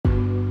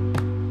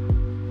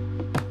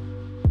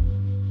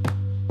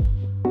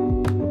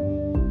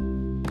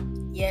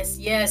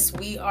Yes,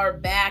 we are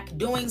back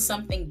doing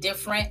something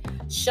different.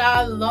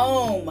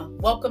 Shalom.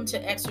 Welcome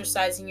to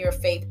Exercising Your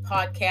Faith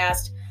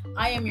podcast.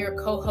 I am your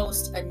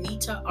co-host,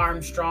 Anita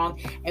Armstrong,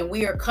 and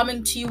we are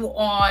coming to you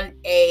on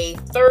a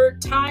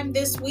third time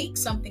this week,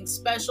 something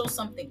special,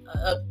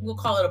 we'll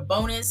call it a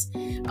bonus.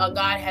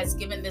 God has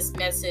given this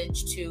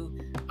message to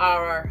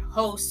our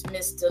host,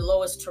 Miss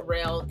Delois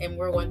Terrell, and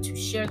we're going to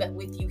share that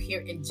with you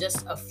here in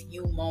just a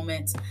few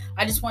moments.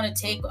 I just want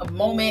to take a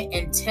moment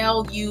and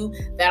tell you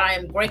that I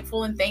am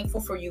grateful and thankful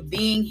for you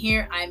being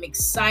here. I am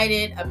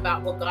excited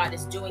about what God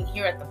is doing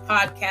here at the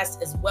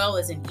podcast, as well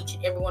as in each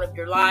and every one of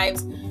your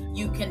lives.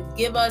 You can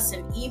give us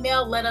an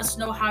email. Let us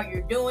know how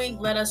you're doing.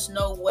 Let us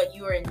know what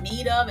you are in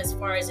need of as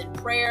far as in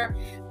prayer.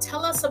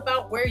 Tell us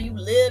about where you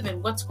live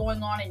and what's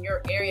going on in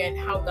your area and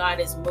how God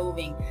is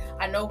moving.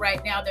 I know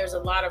right now there's a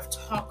lot of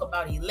talk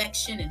about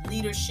election and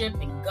leadership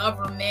and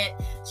government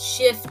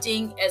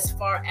shifting as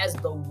far as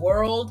the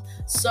world.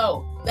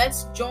 So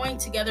let's join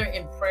together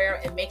in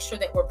prayer and make sure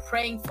that we're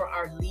praying for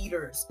our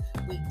leaders.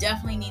 We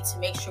definitely need to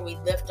make sure we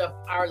lift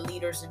up our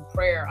leaders in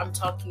prayer. I'm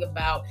talking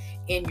about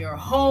in your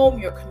home,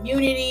 your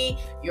community,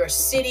 your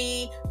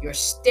city, your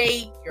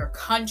state, your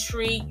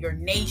country, your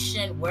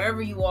nation,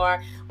 wherever you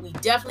are. We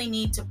definitely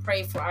need to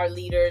pray for our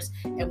leaders,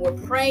 and we're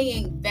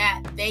praying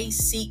that they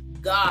seek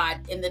God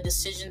in the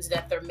decisions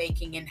that they're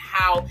making and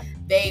how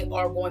they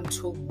are going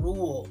to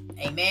rule.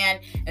 Amen.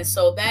 And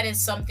so that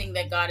is something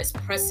that God is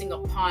pressing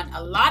upon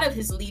a lot of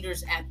his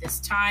leaders at this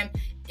time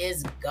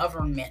is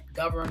government.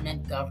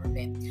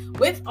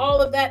 With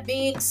all of that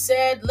being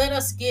said, let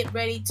us get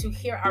ready to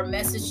hear our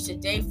message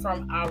today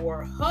from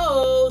our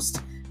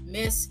host,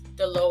 Miss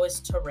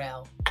Delois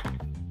Terrell.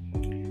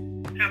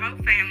 Hello,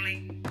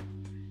 family.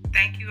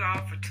 Thank you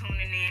all for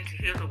tuning in to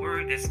hear the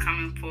word that's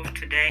coming forth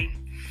today.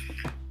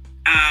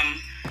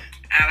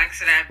 Like I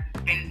said,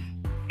 I've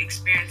been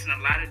experiencing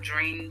a lot of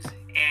dreams,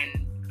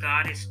 and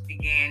God has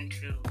began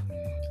to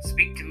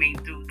speak to me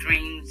through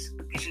dreams.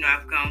 Because,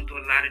 I've gone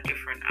through a lot of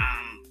different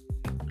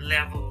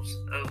levels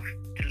of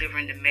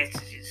delivering the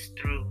messages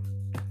through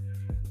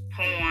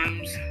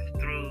poems,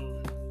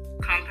 through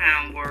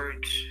compound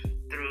words,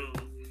 through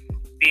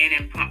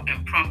being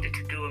prompted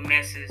to do a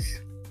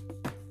message,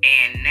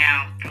 and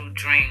now through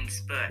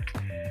dreams. But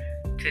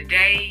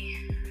today,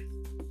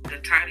 the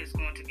title is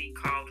going to be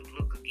called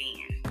Look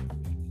Again.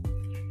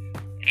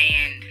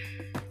 And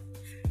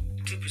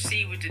to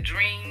proceed with the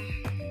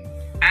dream,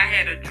 I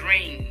had a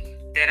dream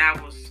that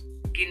I was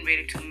getting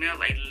ready to mail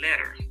a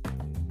letter,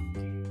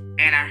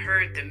 and I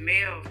heard the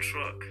mail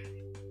truck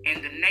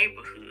in the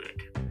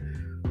neighborhood.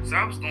 So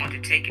I was going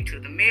to take it to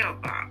the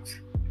mailbox.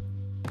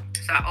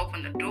 So I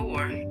opened the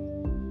door,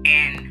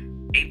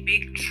 and a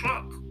big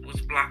truck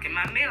was blocking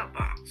my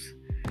mailbox.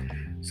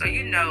 So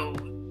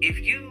if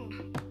you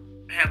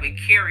have a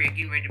carrier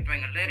getting ready to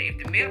bring a letter,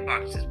 if the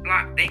mailbox is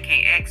blocked, they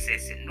can't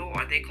access it, nor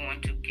are they going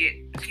to get.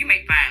 You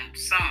may find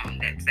some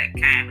that's that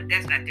kind, but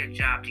that's not their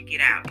job to get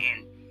out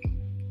and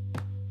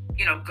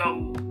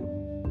go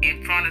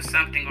in front of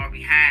something or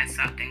behind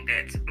something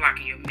that's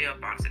blocking your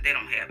mailbox that they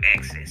don't have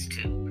access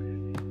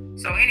to.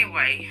 So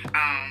anyway,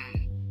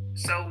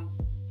 so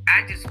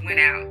I just went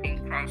out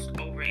and crossed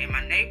over in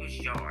my neighbor's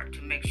yard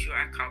to make sure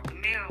I caught the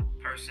mail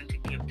person to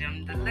give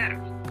them the letter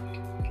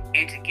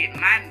and to get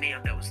my mail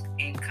that was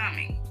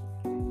incoming.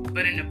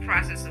 But in the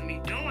process of me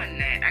doing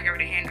that, I got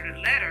ready to hand her the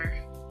letter,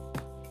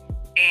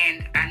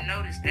 and I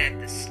noticed that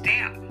the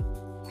stamp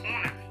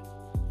corner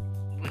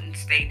wouldn't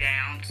stay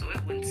down, so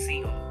it wouldn't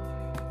seal,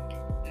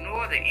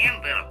 nor the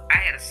envelope. I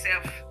had a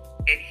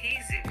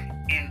self-adhesive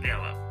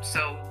envelope,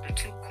 so the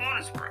two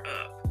corners were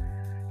up.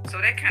 So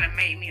that kind of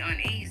made me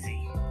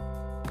uneasy.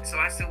 So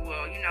I said,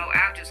 well,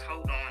 I'll just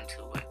hold on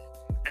to it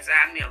as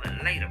I mail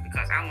it later,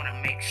 because I want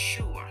to make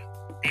sure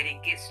that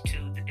it gets to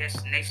the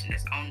destination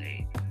that's on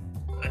the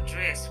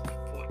address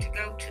for it to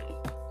go to.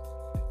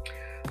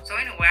 So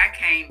anyway, I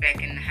came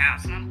back in the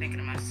house, and I'm thinking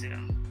to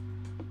myself,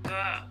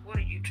 God, what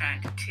are you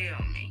trying to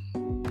tell me?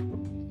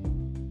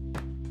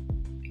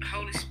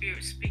 Holy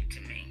Spirit, speak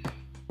to me.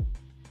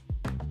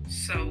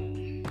 So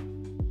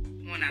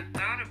when I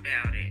thought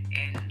about it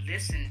and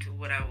listened to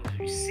what I was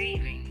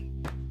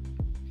receiving,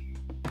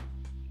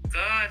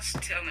 God's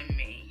telling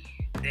me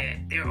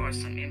that there are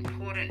some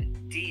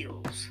important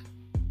deals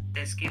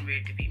that's getting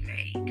ready to be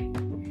made.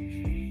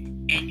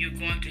 And you're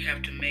going to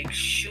have to make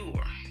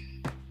sure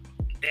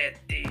that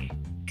the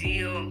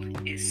deal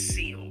is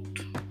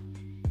sealed.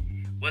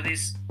 Whether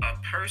it's a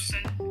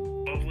person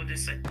or whether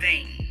it's a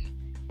thing,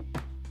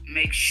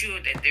 make sure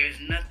that there's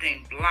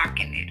nothing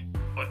blocking it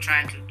or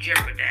trying to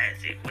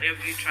jeopardize it, whatever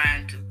you're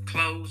trying to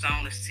close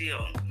on or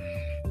seal,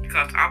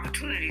 because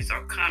opportunities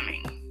are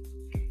coming.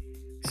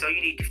 So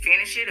you need to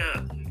finish it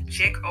up,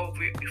 check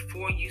over it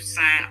before you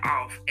sign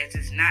off, as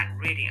it's not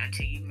ready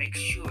until you make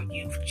sure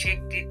you've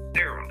checked it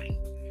thoroughly.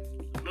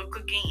 Look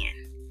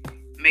again.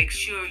 Make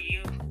sure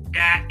you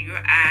dot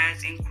your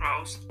I's and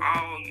cross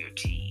all your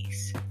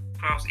T's.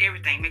 Cross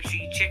everything. Make sure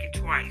you check it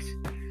twice.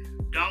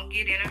 Don't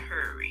get in a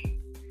hurry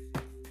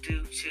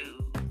due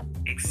to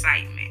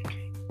excitement.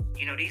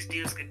 These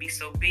deals could be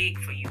so big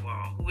for you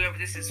all. Whoever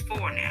this is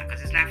for now,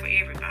 because it's not for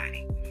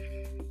everybody.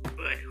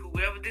 But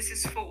whoever this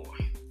is for,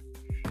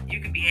 you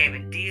could be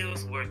having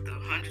deals worth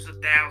of hundreds of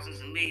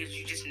thousands and millions.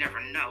 You just never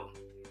know.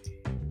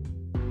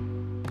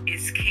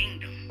 It's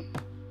kingdom.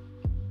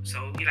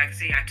 So, like I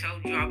say, I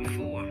told you all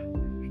before,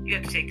 you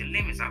have to take the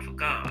limits off of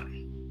God,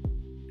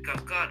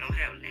 because God don't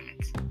have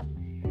limits.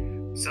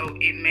 So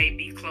it may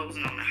be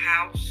closing on a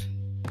house,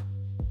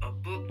 a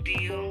book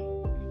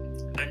deal,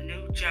 a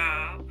new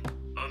job,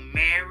 a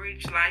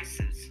marriage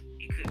license.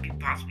 You could be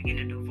possibly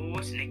getting a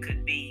divorce, and it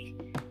could be,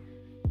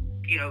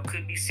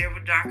 could be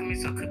several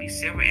documents, or could be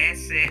several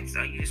assets,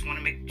 or you just want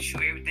to make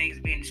sure everything is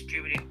being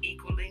distributed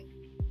equally.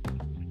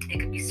 It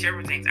could be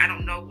several things. I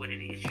don't know what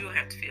it is. You'll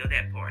have to fill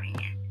that part in.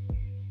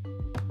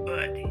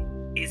 But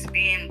it's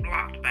being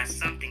blocked by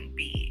something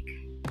big.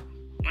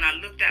 When I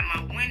looked out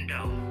my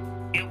window,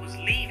 it was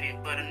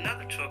leaving, but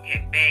another truck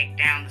had bagged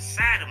down the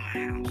side of my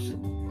house.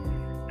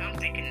 And I'm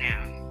thinking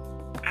now,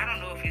 I don't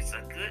know if it's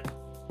a good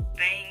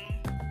thing,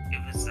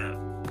 if it's a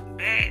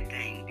bad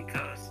thing,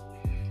 because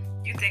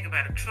you think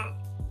about a truck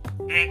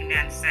bagging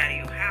down the side of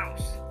your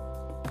house.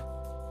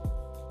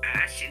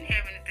 I shouldn't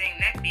have anything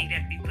that big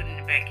that be put in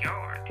the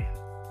backyard.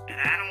 And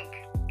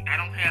I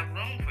don't have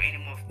room for any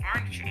more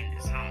furniture in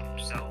this home.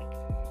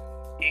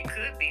 So it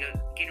could be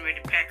getting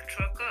ready to pack a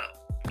truck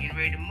up, getting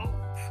ready to move.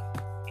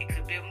 It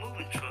could be a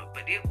moving truck,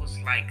 but it was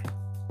like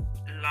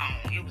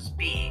long. It was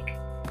big.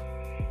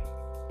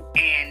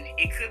 And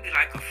it could be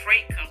like a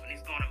freight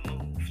company's going to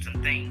move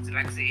some things.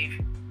 Like I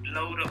said,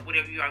 load up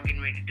whatever you are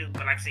getting ready to do.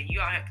 But like I said, you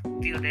all have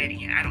to fill that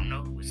in. I don't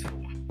know who it's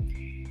for.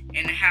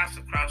 In the house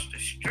across the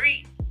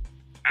street,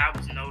 I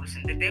was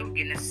noticing that they were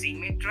getting a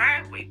cement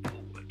driveway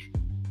poured.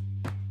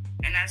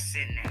 And I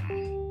said, now,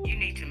 you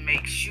need to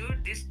make sure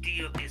this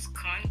deal is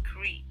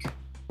concrete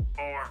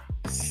or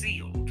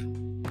sealed,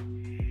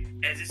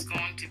 as it's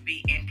going to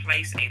be in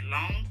place a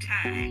long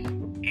time,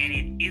 and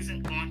it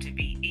isn't going to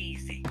be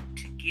easy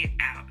to get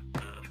out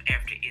of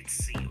after it's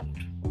sealed.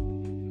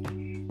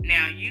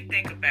 Now, you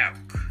think about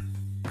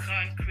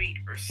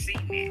concrete or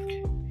cement,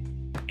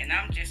 and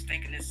I'm just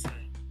thinking it's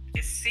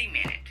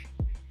cemented.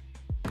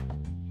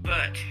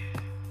 But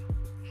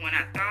when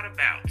I thought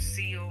about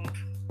sealed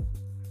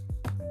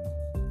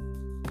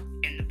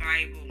in the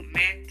Bible,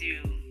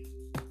 Matthew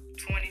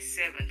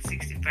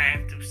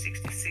 27:65 through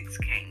 66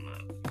 came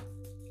up.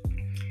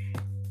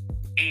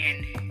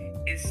 And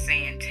it's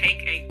saying,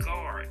 take a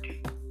guard,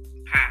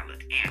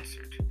 Pilate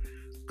answered.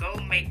 Go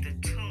make the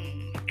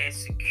tomb as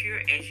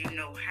secure as you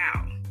know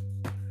how.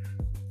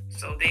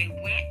 So they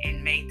went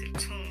and made the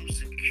tomb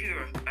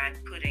secure by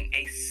putting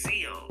a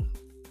seal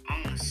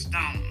on the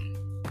stone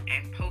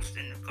and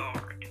posting the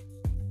guard.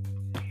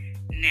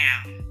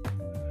 Now,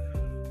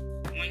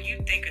 when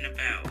you're thinking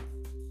about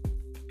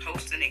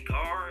posting a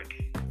guard,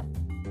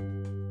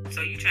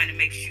 so you're trying to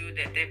make sure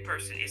that that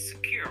person is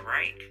secure,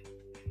 right?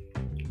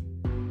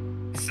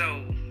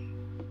 So,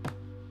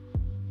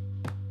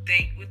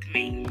 think with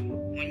me,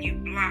 when you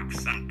block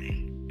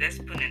something, that's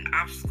putting an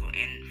obstacle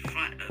in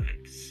front of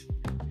it.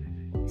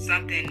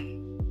 Something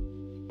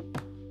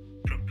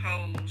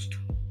proposed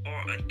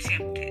or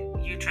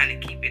attempted, you're trying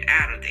to keep it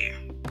out of there.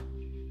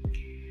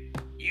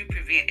 You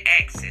prevent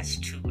access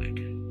to it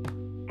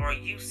or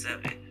use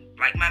of it.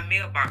 Like my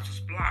mailbox was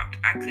blocked.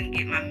 I couldn't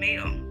get my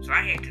mail, so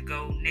I had to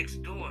go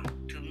next door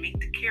to meet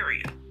the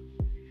carrier.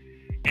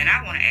 And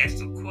I want to ask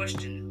the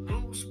question,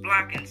 who's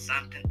blocking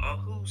something or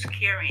who's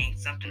carrying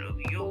something of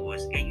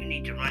yours and you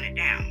need to run it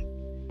down?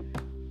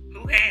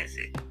 Who has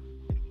it?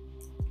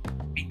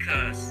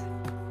 Because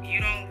you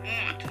don't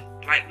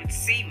want, like with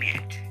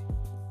cement,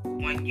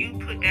 when you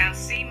put down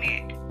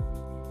cement,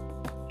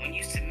 when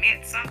you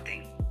cement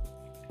something,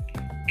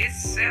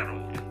 it's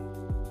settled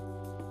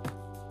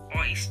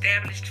or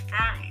established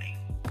firmly.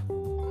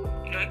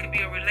 It could be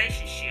a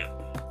relationship.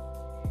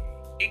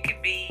 It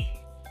could be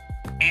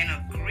an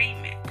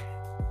agreement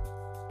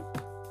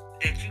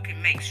that you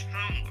can make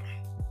stronger.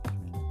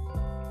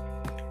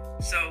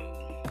 So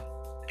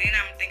then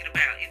I'm thinking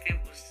about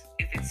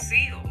if it's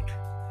sealed,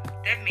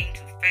 that means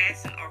to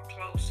fasten or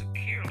close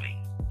securely.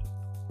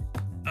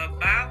 A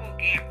Bible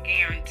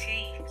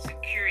guarantee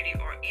security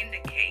or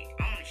indicate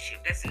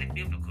ownership. That's in the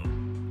biblical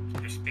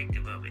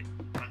perspective of it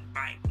on the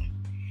Bible.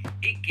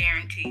 It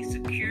guarantees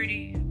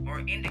security or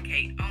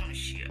indicate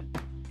ownership.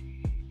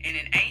 And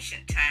in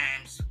ancient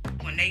times,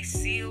 when they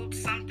sealed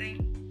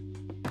something,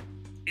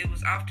 it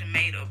was often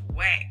made of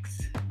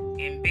wax,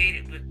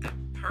 embedded with the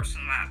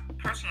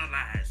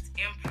personalized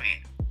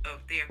imprint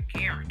of their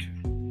character.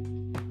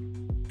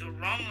 The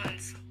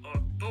Romans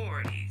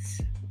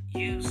authorities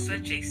used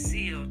such a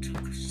seal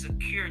to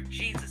secure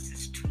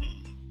Jesus'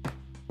 tomb.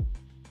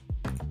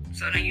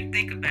 So now you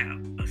think about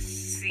a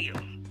seal,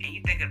 and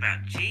you think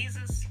about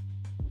Jesus.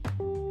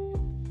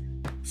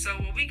 So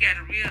what we got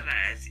to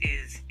realize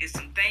is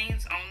some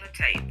things on the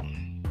table,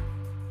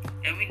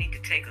 and we need to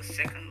take a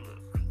second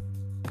look,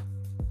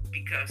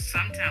 because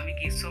sometimes we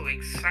get so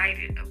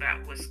excited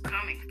about what's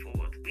coming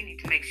forth. We need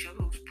to make sure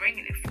who's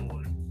bringing it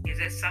forth. Is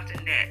that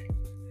something that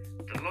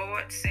the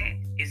Lord sent?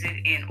 Is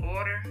it in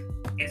order?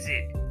 Is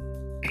it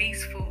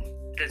peaceful?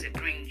 Does it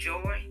bring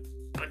joy?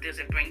 Or does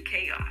it bring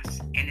chaos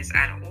and it's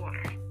out of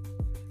order?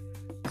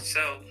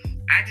 So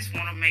I just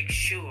want to make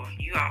sure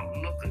you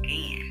all look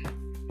again.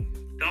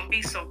 Don't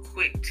be so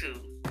quick to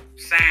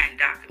sign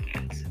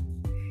documents.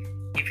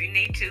 If you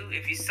need to,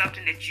 if it's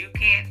something that you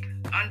can't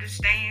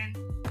understand,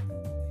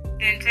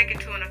 then take it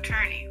to an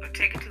attorney or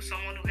take it to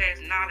someone who has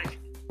knowledge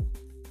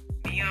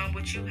beyond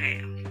what you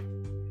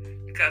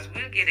have. Because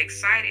we'll get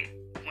excited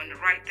when the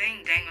right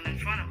thing dangle in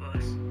front of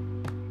us,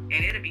 and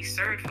it'll be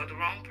served for the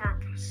wrong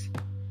purpose.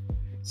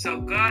 So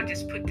God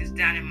just put this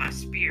down in my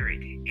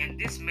spirit, and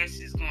this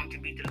message is going to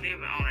be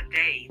delivered on a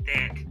day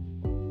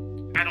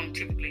that I don't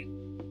typically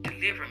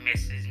deliver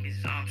messages,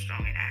 Mrs.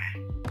 Armstrong and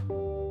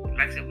I.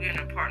 Like I said, we're in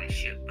a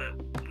partnership, but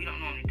we don't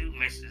normally do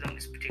messages on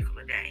this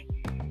particular day.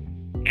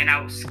 And I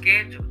was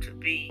scheduled to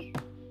be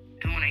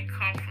doing a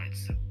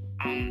conference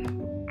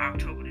on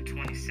October the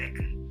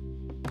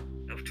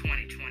 22nd of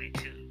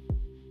 2022.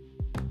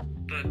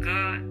 But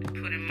God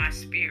put in my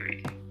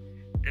spirit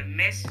the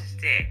message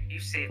that you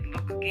said,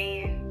 look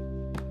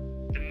again,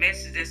 the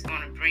message that's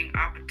going to bring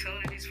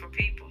opportunities for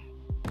people.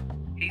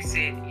 He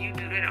said, you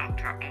do that on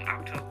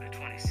October the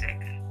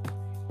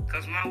 22nd,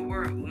 because my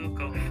word will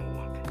go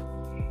forth.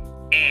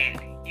 And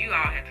you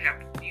all have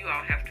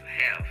to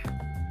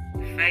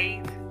have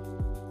faith,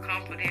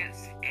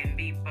 confidence, and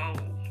be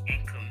bold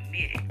and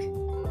committed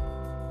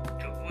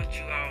to what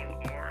you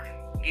all are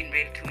getting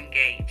ready to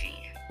engage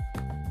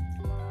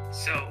in.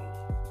 So,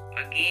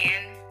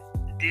 again,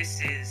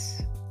 this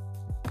is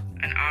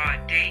an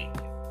odd date,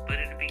 but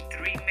it'll be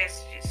 3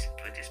 messages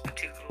for this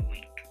particular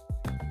week.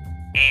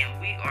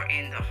 And we are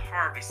in the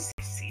harvest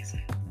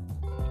season.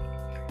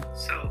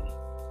 So,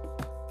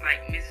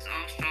 like Mrs.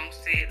 Armstrong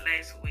said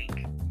last week,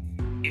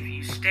 if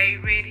you stay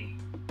ready,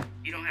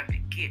 you don't have to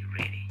get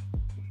ready.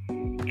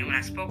 And when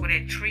I spoke of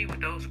that tree with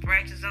those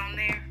branches on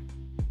there,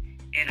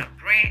 and a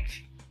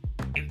branch,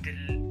 if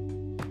the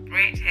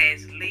branch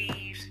has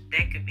leaves,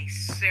 that could be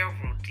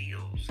several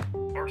deals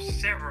or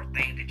several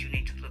things that you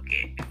need to look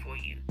at before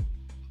you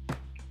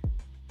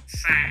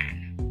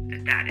sign the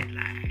dotted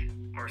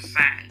line or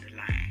sign the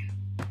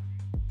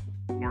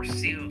line or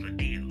seal the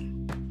deal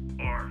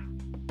or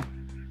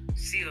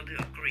seal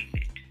the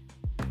agreement.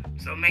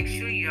 So make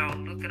sure you all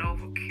look it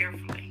over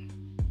carefully.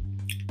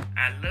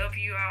 I love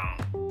you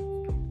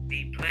all.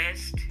 Be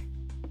blessed.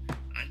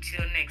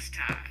 Until next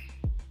time,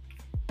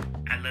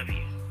 I love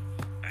you.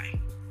 Bye.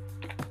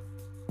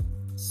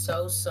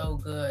 So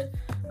good.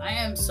 I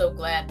am so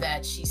glad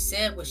that she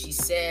said what she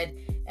said,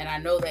 and I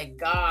know that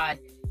God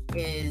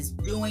is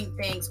doing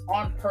things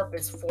on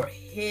purpose for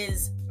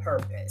his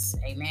purpose.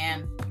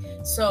 Amen.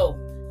 So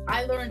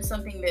I learned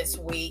something this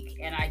week,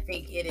 and I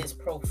think it is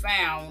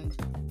profound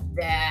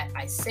that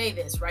I say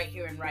this right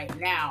here and right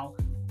now.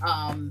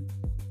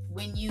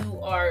 When you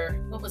are,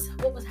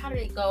 how did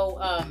it go?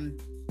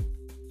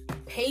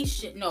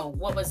 Patient, no,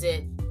 what was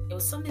it? It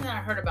was something that I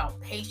heard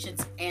about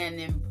patience and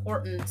the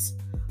importance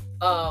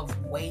of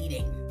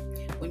waiting.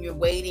 When you're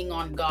waiting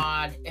on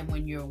God and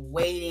when you're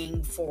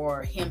waiting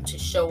for him to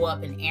show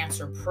up and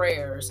answer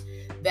prayers,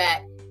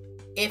 that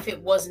if it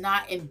was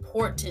not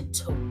important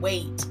to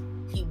wait,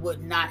 he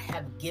would not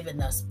have given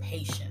us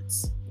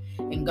patience.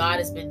 And God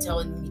has been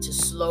telling me to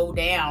slow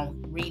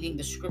down reading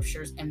the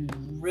scriptures and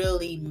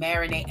really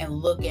marinate and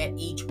look at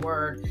each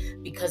word,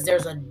 because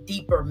there's a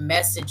deeper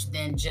message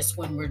than just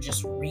when we're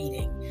just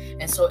reading.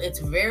 And so it's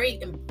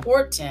very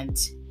important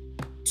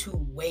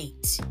to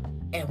wait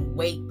and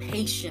wait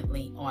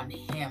patiently on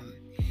him.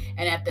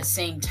 And at the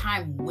same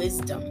time,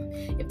 wisdom.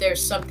 If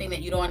there's something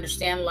that you don't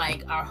understand,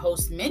 like our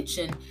host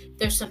mentioned, if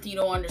there's something you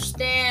don't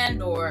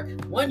understand, or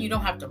one, you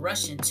don't have to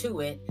rush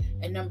into it.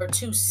 And number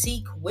 2,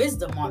 seek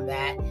wisdom on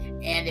that.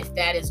 And if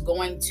that is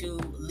going to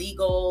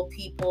legal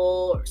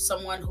people or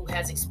someone who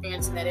has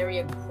experience in that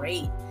area,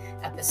 great.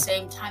 At the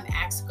same time,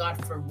 ask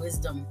God for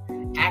wisdom.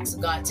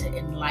 Ask God to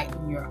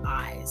enlighten your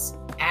eyes.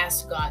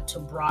 Ask God to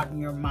broaden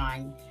your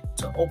mind,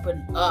 to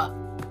open up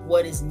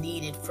what is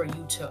needed for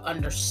you to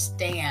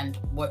understand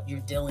what you're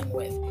dealing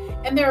with.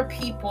 And there are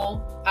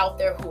people out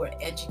there who are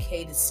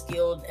educated,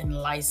 skilled, and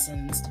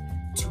licensed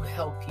to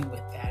help you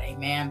with that.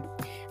 Amen.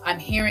 I'm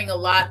hearing a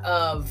lot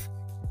of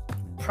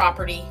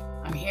property.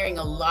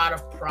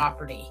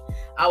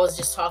 I was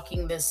just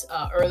talking this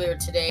earlier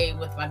today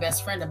with my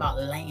best friend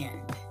about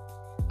land,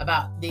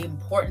 about the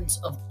importance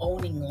of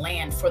owning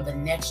land for the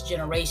next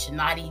generation,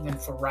 not even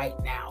for right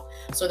now.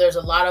 So there's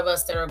a lot of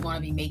us that are going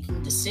to be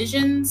making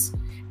decisions,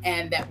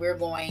 and that we're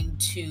going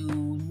to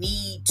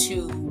need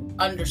to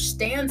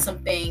understand some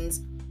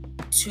things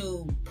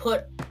to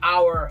put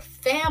our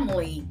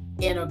family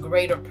in a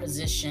greater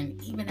position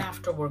even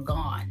after we're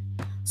gone.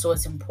 So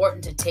it's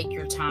important to take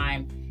your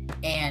time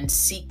and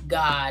seek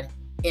God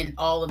in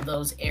all of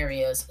those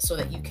areas so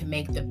that you can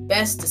make the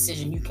best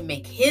decision. You can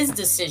make his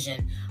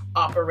decision,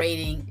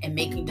 operating and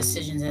making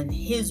decisions in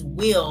his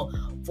will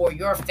for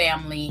your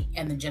family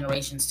and the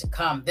generations to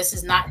come. This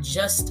is not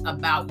just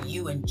about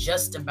you and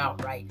just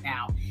about right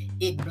now.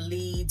 It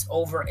bleeds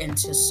over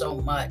into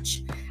so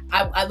much.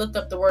 I looked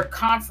up the word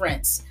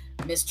conference.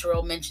 Miss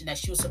Terrell mentioned that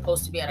she was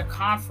supposed to be at a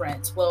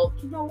conference. Well,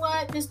 you know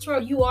what, Miss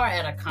Terrell, you are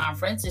at a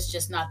conference. It's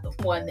just not the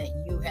one that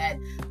you had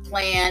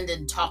planned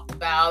and talked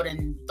about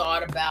and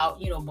thought about,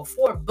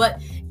 before.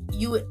 But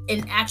you,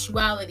 in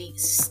actuality,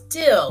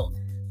 still,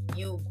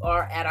 you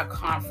are at a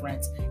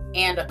conference.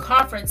 And a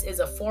conference is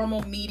a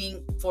formal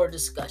meeting for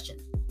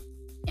discussion.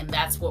 And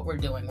that's what we're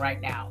doing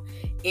right now.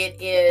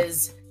 It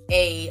is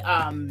a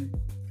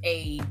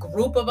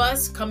group of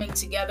us coming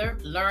together,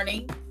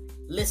 learning,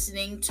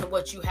 listening to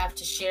what you have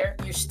to share.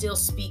 You're still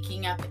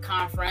speaking at the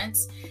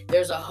conference.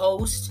 There's a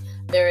host.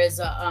 There is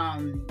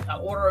a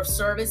order of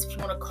service, if you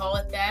want to call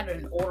it that,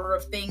 an order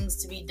of things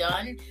to be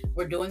done.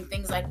 We're doing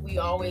things like we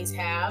always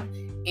have,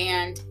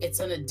 and it's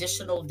an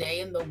additional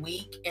day in the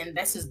week. And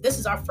this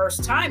is our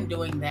first time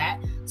doing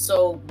that.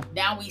 So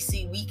now we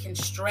see we can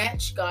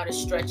stretch. God is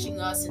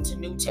stretching us into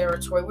new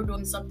territory. We're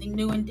doing something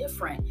new and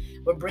different.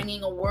 We're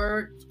bringing a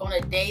word on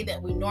a day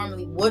that we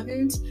normally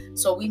wouldn't.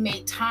 So we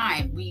made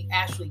time. We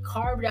actually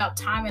carved out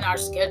time in our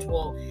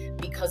schedule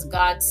because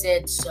God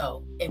said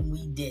so, and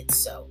we did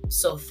so.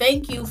 So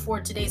thank you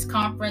for today's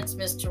conference,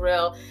 Ms.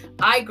 Terrell.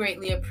 I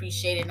greatly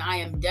appreciate it, and I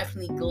am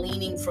definitely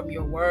gleaning from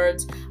your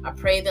words. I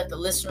pray that the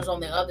listeners on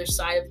the other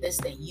side of this,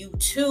 that you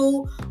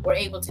too were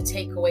able to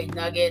take away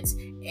nuggets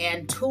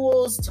and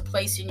tools to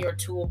place in your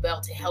tool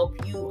belt to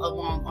help you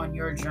along on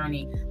your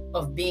journey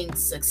of being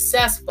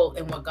successful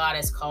in what God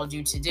has called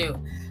you to do.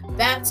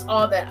 That's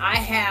all that I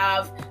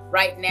have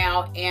right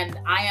now, and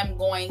I am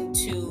going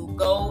to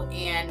go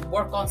and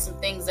work on some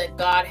things that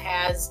God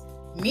has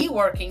me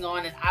working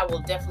on, and I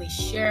will definitely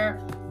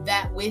share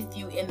that with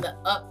you in the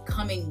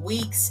upcoming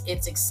weeks.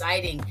 It's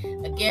exciting.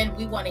 Again,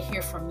 we want to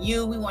hear from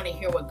you. We want to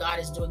hear what God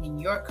is doing in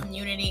your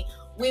community.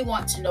 We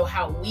want to know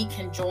how we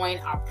can join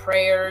our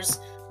prayers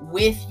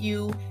with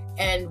you,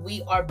 and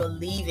we are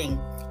believing.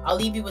 I'll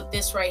leave you with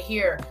this right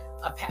here.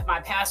 My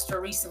pastor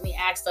recently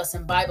asked us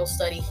in Bible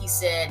study, he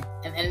said,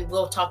 and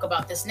we'll talk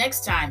about this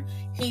next time.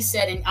 He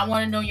said, and I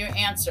want to know your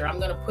answer. I'm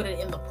going to put it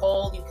in the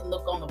poll. You can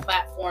look on the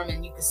platform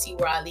and you can see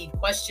where I leave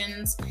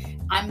questions.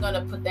 I'm going to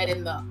put that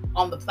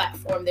on the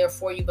platform there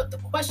for you. But the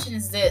question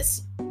is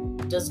this: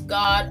 does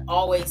God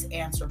always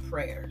answer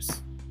prayers?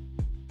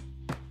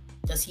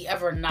 Does he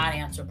ever not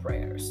answer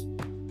prayers?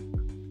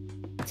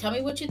 Tell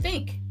me what you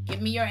think. Give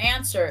me your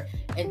answer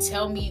and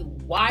tell me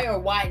why or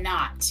why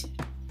not.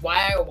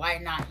 Why or why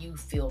not you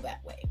feel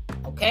that way.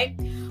 Okay?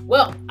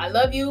 Well, I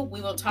love you. We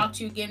will talk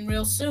to you again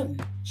real soon.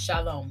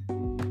 Shalom.